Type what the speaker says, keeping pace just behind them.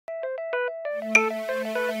Listen,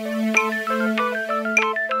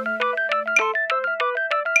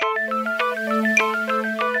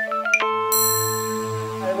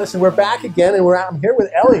 we're back again, and I'm here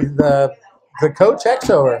with Ellie, the coach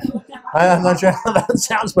XOer. I'm not sure how that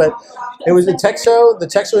sounds, but it was a TechShow. The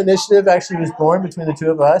TechShow initiative actually was born between the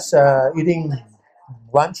two of us, eating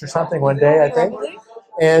lunch or something one day, I think.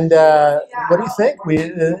 And what do you think?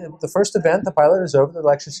 The first event, the pilot, is over. The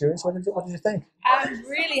lecture series. What did you think? I'm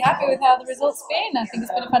really happy with how the results been. I think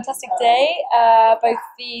it's been a fantastic day. Both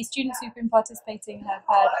the students who've been participating have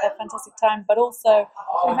had a fantastic time, but also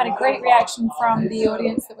we've had a great reaction from the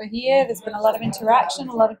audience that were here. There's been a lot of interaction,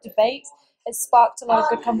 a lot of debate. It's sparked a lot of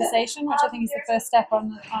good conversation, which I think is the first step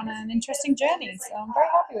on an interesting journey. So I'm very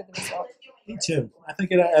happy with the result. Me too. I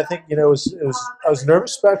think I was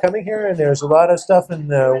nervous about coming here, and there's a lot of stuff in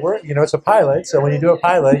the work. It's a pilot, so when you do a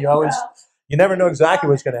pilot, you never know exactly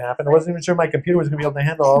what's going to happen. I wasn't even sure my computer was going to be able to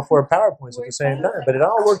handle all 4 PowerPoints at the same time, but it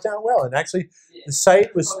all worked out well. And actually, the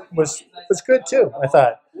site was good too. I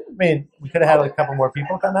thought. I mean, we could have had a couple more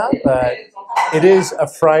people come out, but it is a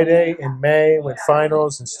Friday in May with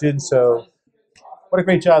finals and students. So, what a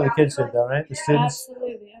great job the kids did, though, right? The students.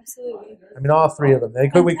 Absolutely. I mean, all 3 of them.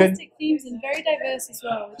 Fantastic themes and very diverse as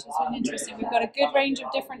well, which has been interesting. We've got a good range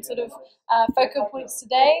of different sort of focal points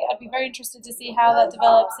today. I'd be very interested to see how that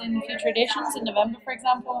develops in future editions in November, for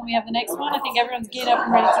example, when we have the next one. I think everyone's geared up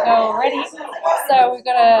and ready to go already, so we've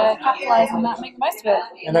got to capitalize on that and make the most of it.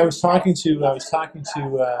 And I was talking to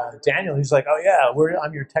Daniel. He's like, "Oh yeah,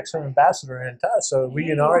 I'm your TechShow ambassador in TUS, so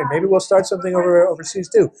all right, maybe we'll start something overseas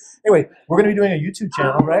too." Anyway, we're going to be doing a YouTube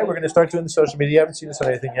channel, right? We're going to start doing the social media. You haven't seen us on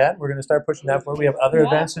anything yet. We're going to start pushing that forward. We have other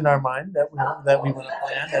events in our mind that we want to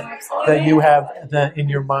plan, that you have in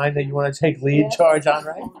your mind that you want to take lead charge on,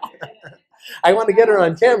 right? I want to get her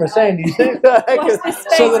on camera saying these things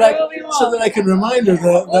so that I can remind her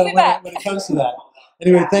that when it comes to that.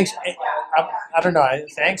 Anyway, thanks. I don't know.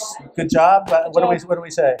 Thanks. Good job. What do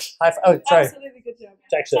we say? Oh, sorry. Absolutely good job.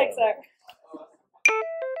 Thanks, sir.